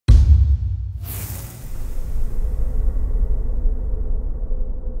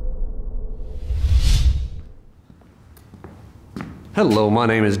Hello, my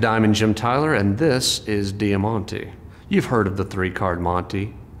name is Diamond Jim Tyler, and this is DiaMonte. You've heard of the three-card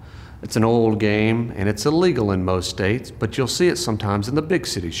Monte. It's an old game, and it's illegal in most states, but you'll see it sometimes in the big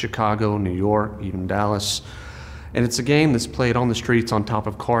cities, Chicago, New York, even Dallas. And it's a game that's played on the streets on top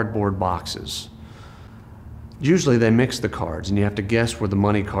of cardboard boxes. Usually they mix the cards, and you have to guess where the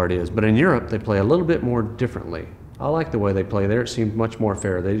money card is, but in Europe they play a little bit more differently. I like the way they play there. It seems much more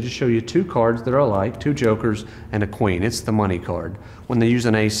fair. They just show you two cards that are alike, two jokers and a queen. It's the money card. When they use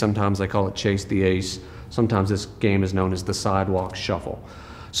an ace, sometimes they call it chase the ace. Sometimes this game is known as the sidewalk shuffle.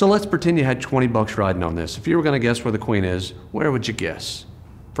 So let's pretend you had 20 bucks riding on this. If you were going to guess where the queen is, where would you guess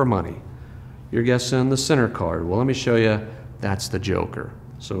for money? You're guessing the center card. Well, let me show you. That's the joker.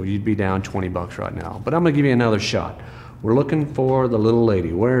 So you'd be down 20 bucks right now. But I'm going to give you another shot. We're looking for the little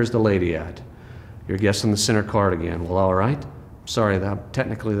lady. Where's the lady at? You're guessing the center card again. Well, all right. Sorry,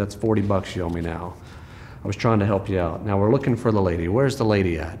 technically that's 40 bucks you owe me now. I was trying to help you out. Now we're looking for the lady. Where's the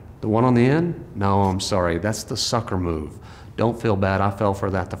lady at? The one on the end? No, I'm sorry. That's the sucker move. Don't feel bad. I fell for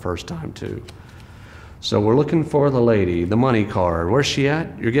that the first time too. So we're looking for the lady, the money card. Where's she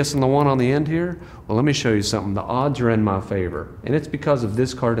at? You're guessing the one on the end here? Well, let me show you something. The odds are in my favor, and it's because of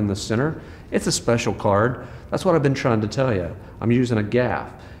this card in the center. It's a special card. That's what I've been trying to tell you. I'm using a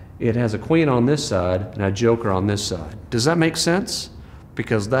gaff. It has a queen on this side and a joker on this side. Does that make sense?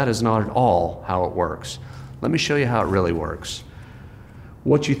 Because that is not at all how it works. Let me show you how it really works.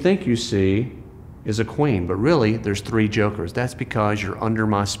 What you think you see is a queen, but really there's three jokers. That's because you're under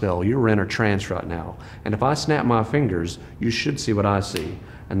my spell. You're in a trance right now. And if I snap my fingers, you should see what I see,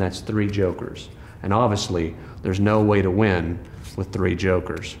 and that's three jokers. And obviously, there's no way to win with three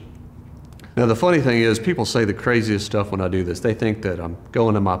jokers. Now the funny thing is, people say the craziest stuff when I do this. They think that I'm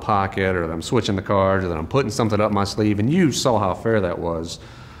going in my pocket, or that I'm switching the cards, or that I'm putting something up my sleeve, and you saw how fair that was.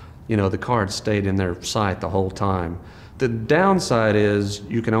 You know, the cards stayed in their sight the whole time. The downside is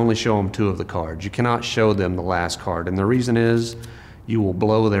you can only show them two of the cards. You cannot show them the last card, and the reason is you will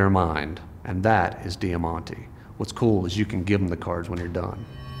blow their mind, and that is DiaMonte. What's cool is you can give them the cards when you're done.